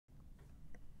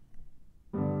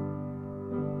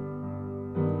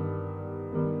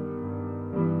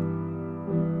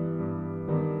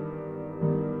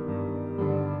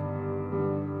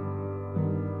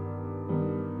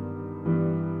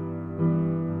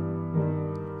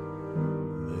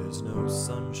There's no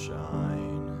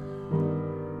sunshine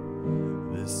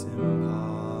this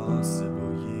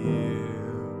impossible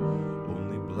year,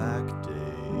 only black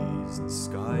days and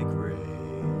sky gray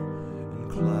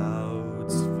and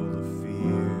clouds full of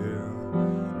fear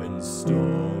and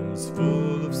storms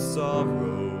full of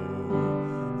sorrow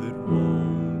that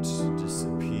won't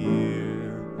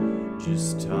disappear,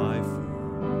 just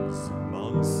typhoons and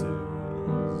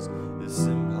monsoons this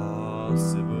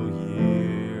impossible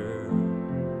year.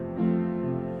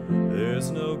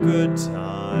 There's no good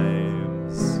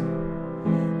times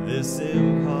this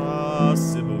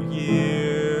impossible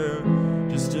year,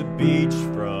 just a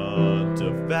beachfront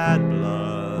of bad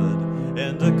blood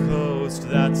and a coast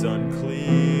that's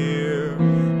unclear.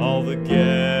 All the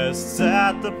guests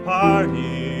at the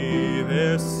party,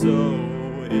 they're so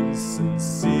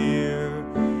insincere,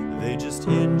 they just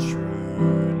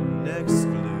intrude and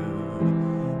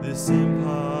exclude this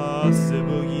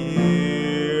impossible year.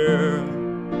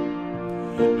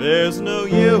 There's no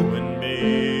you and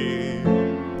me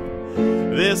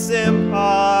this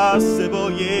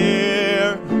impossible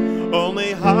year,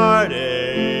 only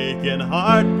heartache and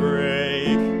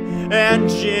heartbreak and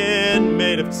gin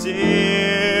made of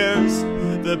tears,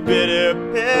 the bitter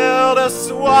pill to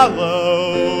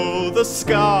swallow, the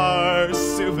scar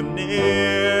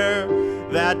souvenir,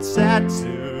 that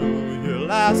tattoo, your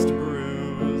last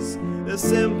bruise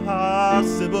this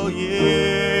impossible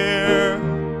year.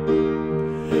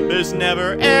 There's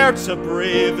never air to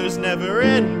breathe, there's never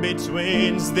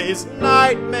in-betweens, these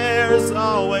nightmares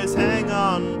always hang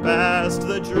on past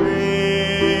the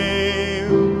dream.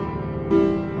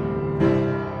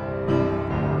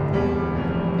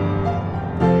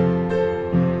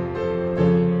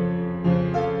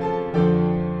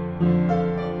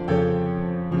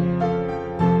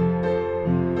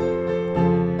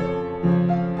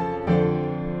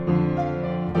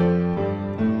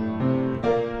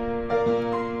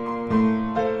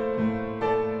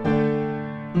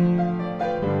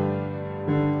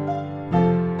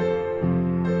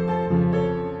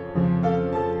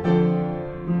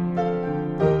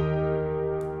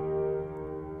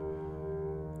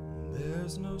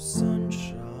 There's no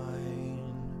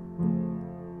sunshine,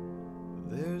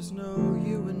 there's no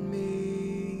you and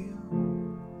me,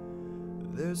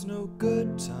 there's no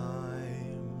good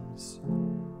times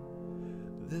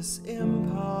this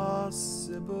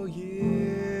impossible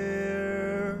year.